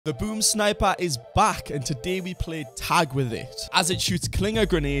The boom sniper is back, and today we played tag with it. As it shoots clinger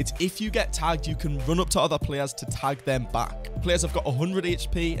grenades, if you get tagged, you can run up to other players to tag them back. Players have got 100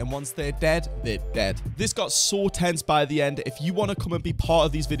 HP, and once they're dead, they're dead. This got so tense by the end. If you want to come and be part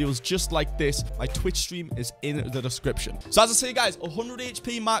of these videos just like this, my Twitch stream is in the description. So as I say, guys, 100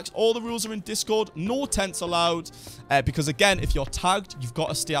 HP max. All the rules are in Discord. No tents allowed, because again, if you're tagged, you've got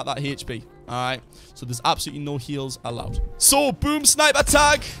to stay at that HP. All right, so there's absolutely no heals allowed. So boom sniper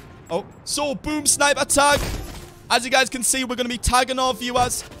tag. Boom sniper tag. As you guys can see, we're going to be tagging our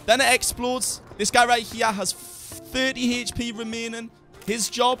viewers. Then it explodes. This guy right here has 30 HP remaining. His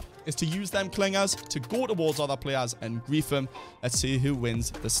job is to use them clingers to go towards other players and grief them. Let's see who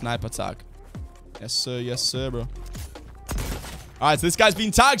wins the sniper tag. Yes, sir, bro. All right, so this guy's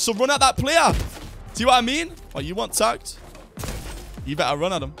been tagged, so run at that player. See what I mean? Oh, you want tagged? You better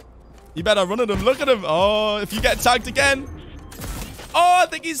run at him. You better run at him. Look at him. Oh, if you get tagged again. Oh, I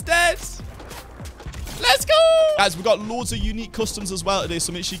think he's dead. Let's go. Guys, we've got loads of unique customs as well today,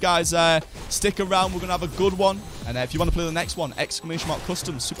 so make sure you guys stick around. We're going to have a good one. And if you want to play the next one, !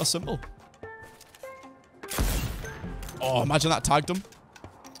 customs. Super simple. Oh, imagine that tagged him.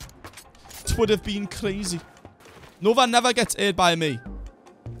 It would have been crazy. Nova never gets aired by me.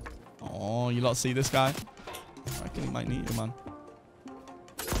 Oh, you lot see this guy? I reckon he might need you, man.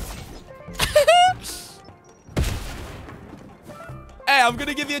 Hey, I'm going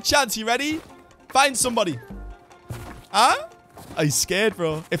to give you a chance. You ready? Find somebody. Huh? Oh, he's scared,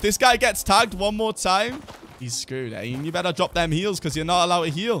 bro. If this guy gets tagged one more time, he's screwed. Hey, you better drop them heals because you're not allowed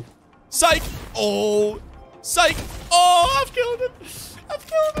to heal. Psych. Oh. Psych. Oh, I've killed him. I've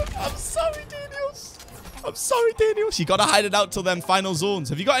killed him. I'm sorry, Daniels. I'm sorry, Daniels. You got to hide it out till them final zones.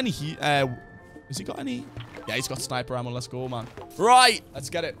 Have you got any heat? Has he got any? Yeah, he's got sniper ammo. Let's go, man. Right. Let's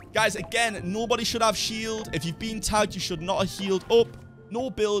get it. Guys, again, nobody should have shield. If you've been tagged, you should not have healed up. No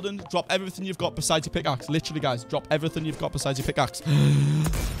building. Drop everything you've got besides your pickaxe. Literally, guys. Drop everything you've got besides your pickaxe.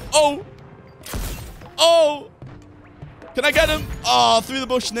 Oh. Oh. Can I get him? Oh, through the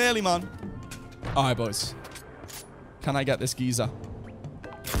bush nearly, man. All right, boys. Can I get this geezer?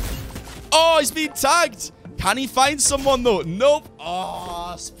 Oh, he's been tagged. Can he find someone, though? Nope.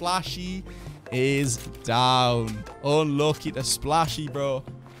 Oh, Splashy is down. Unlucky to Splashy, bro.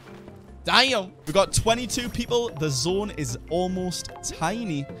 Damn. We got 22 people. The zone is almost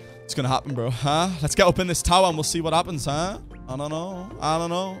tiny. It's gonna happen, bro. Huh? Let's get up in this tower and we'll see what happens, huh? I don't know. I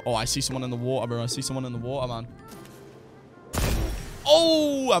don't know. Oh, I see someone in the water, bro. I see someone in the water, man.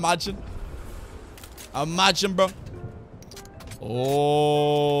 Oh, imagine. Imagine, bro.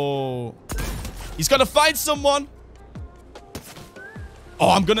 Oh. He's gonna find someone. Oh,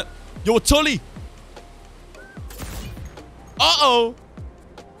 I'm gonna... Yo, Tully. Uh-oh.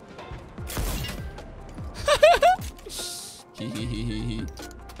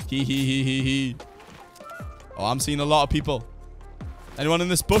 Oh, I'm seeing a lot of people. Anyone in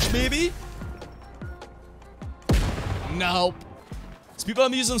this bush, maybe? Nope. It's people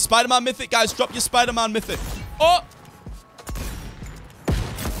I'm using Spider-Man Mythic, guys. Drop your Spider-Man Mythic. Oh!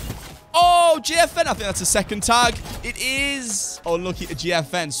 Oh, GFN. I think that's a second tag. It is. Oh, lucky to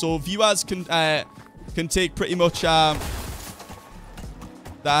GFN. So viewers can take pretty much the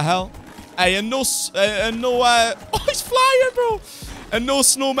hell. Hey, and no, oh, he's flying, bro. And no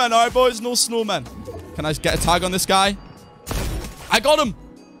snowman. All right, boys, no snowman. Can I get a tag on this guy? I got him.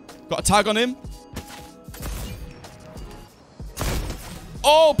 Got a tag on him.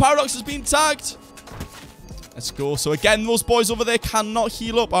 Oh, Paradox has been tagged. Let's go. So again, those boys over there cannot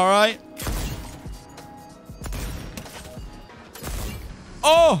heal up, all right?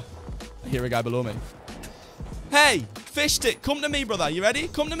 Oh, I hear a guy below me. Hey. Fish stick, come to me, brother. You ready?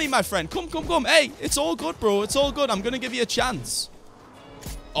 Come to me, my friend. Come. Hey, it's all good, bro. It's all good. I'm going to give you a chance.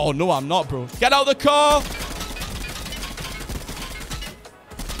 Oh, no, I'm not, bro. Get out of the car.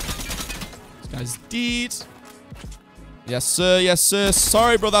 This guy's dead. Yes, sir. Yes, sir.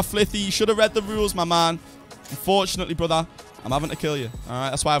 Sorry, brother Flithy. You should have read the rules, my man. Unfortunately, brother, I'm having to kill you. All right,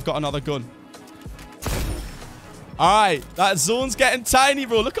 that's why I've got another gun. All right, that zone's getting tiny,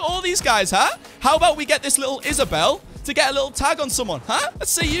 bro. Look at all these guys, huh? How about we get this little Isabel to get a little tag on someone, huh? Let's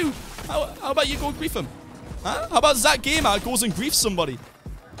say you. How about you go grief him? Huh? How about Zach Gamer goes and griefs somebody?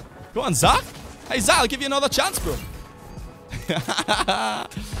 Go on, Zach. Hey, Zach, I'll give you another chance, bro.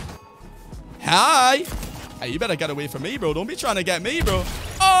 Hi. Hey, you better get away from me, bro. Don't be trying to get me, bro.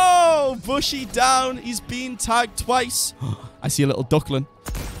 Oh, Bushy down. He's been tagged twice. I see a little duckling.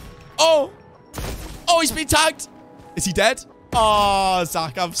 Oh. Oh, he's been tagged. Is he dead? Oh,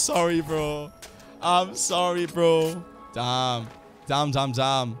 Zach, I'm sorry, bro. I'm sorry, bro. Damn.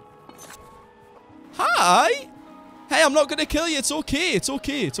 Damn. Hi. Hey, I'm not going to kill you. It's okay. It's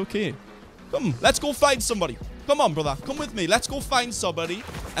okay. It's okay. Come, let's go find somebody. Come on, brother. Come with me. Let's go find somebody.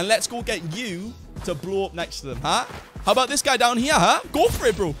 And let's go get you to blow up next to them, huh? How about this guy down here, huh? Go for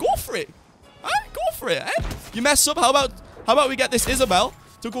it, bro. Go for it. Huh? Go for it, eh? You mess up. How about we get this Isabel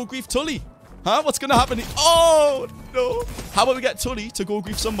to go grief Tully? Huh? What's going to happen? Oh, no. How about we get Tully to go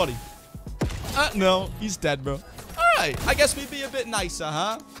grief somebody? No. He's dead, bro. All right. I guess we'd be a bit nicer,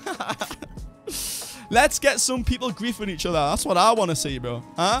 huh? Let's get some people griefing each other. That's what I want to see, bro.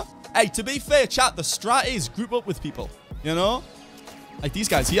 Huh? Hey, to be fair, chat, the strat is group up with people. You know? Like these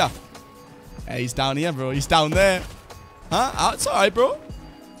guys here. Hey, he's down here, bro. He's down there. Huh? It's all right, bro.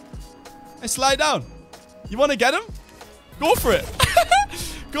 Hey, slide down. You want to get him? Go for it.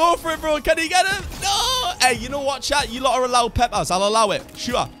 Go for it, bro. Can he get him? No. Hey, you know what, chat? You lot are allowed peppers. I'll allow it.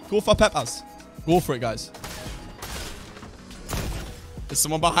 Sure. Go for peppers. Go for it, guys. There's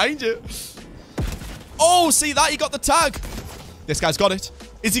someone behind you. Oh, see that? He got the tag. This guy's got it.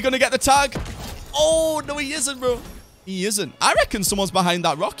 Is he going to get the tag? Oh, no, he isn't, bro. He isn't. I reckon someone's behind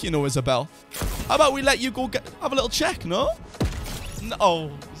that rock, you know, Isabel. How about we let you go have a little check, no? No.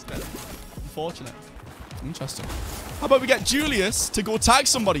 Oh, he's dead. Unfortunate. Interesting. How about we get Julius to go tag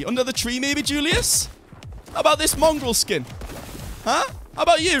somebody? Under the tree, maybe, Julius? How about this mongrel skin? Huh? How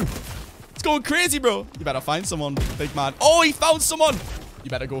about you? It's going crazy, bro. You better find someone, big man. Oh, he found someone.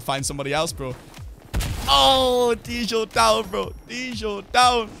 You better go find somebody else, bro. Oh, Dijon down, bro. Dijon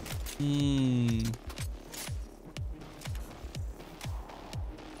down.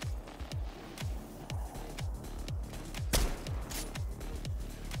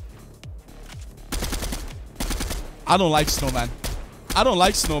 I don't like snowman. I don't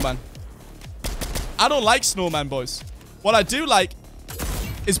like snowman. I don't like snowman, boys. What I do like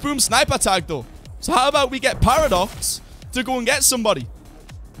is boom sniper tag, though. So how about we get Paradox to go and get somebody?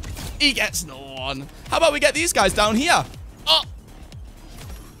 He gets no one. How about we get these guys down here? Oh.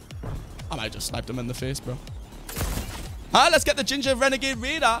 I might just snipe them in the face, bro. Let's get the Ginger Renegade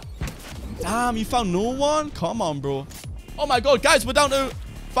Raider. Damn, you found no one? Come on, bro. Oh, my God. Guys, we're down to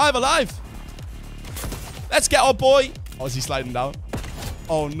 5 alive. Let's get our boy. Oh, is he sliding down?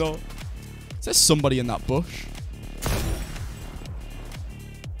 Oh, no. Is there somebody in that bush?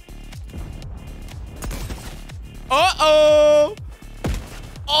 Uh-oh.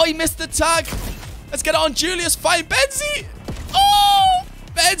 Oh, he missed the tag. Let's get it on Julius. Find Benzie. Oh,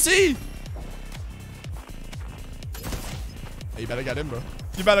 Benzie. Hey, you better get in, bro.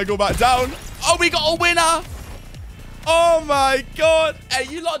 You better go back down. Oh, we got a winner. Oh, my God.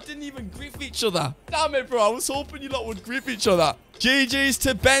 Hey, you lot didn't even grief each other. Damn it, bro. I was hoping you lot would grief each other. GG's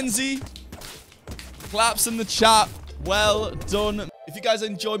to Benzie. Claps in the chat. Well done. If you guys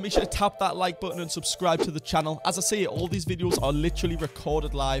enjoyed, make sure to tap that like button and subscribe to the channel. As I say, all these videos are literally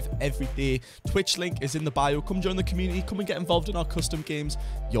recorded live every day. Twitch link is in the bio. Come join the community. Come and get involved in our custom games.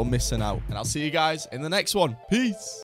 You're missing out. And I'll see you guys in the next one. Peace.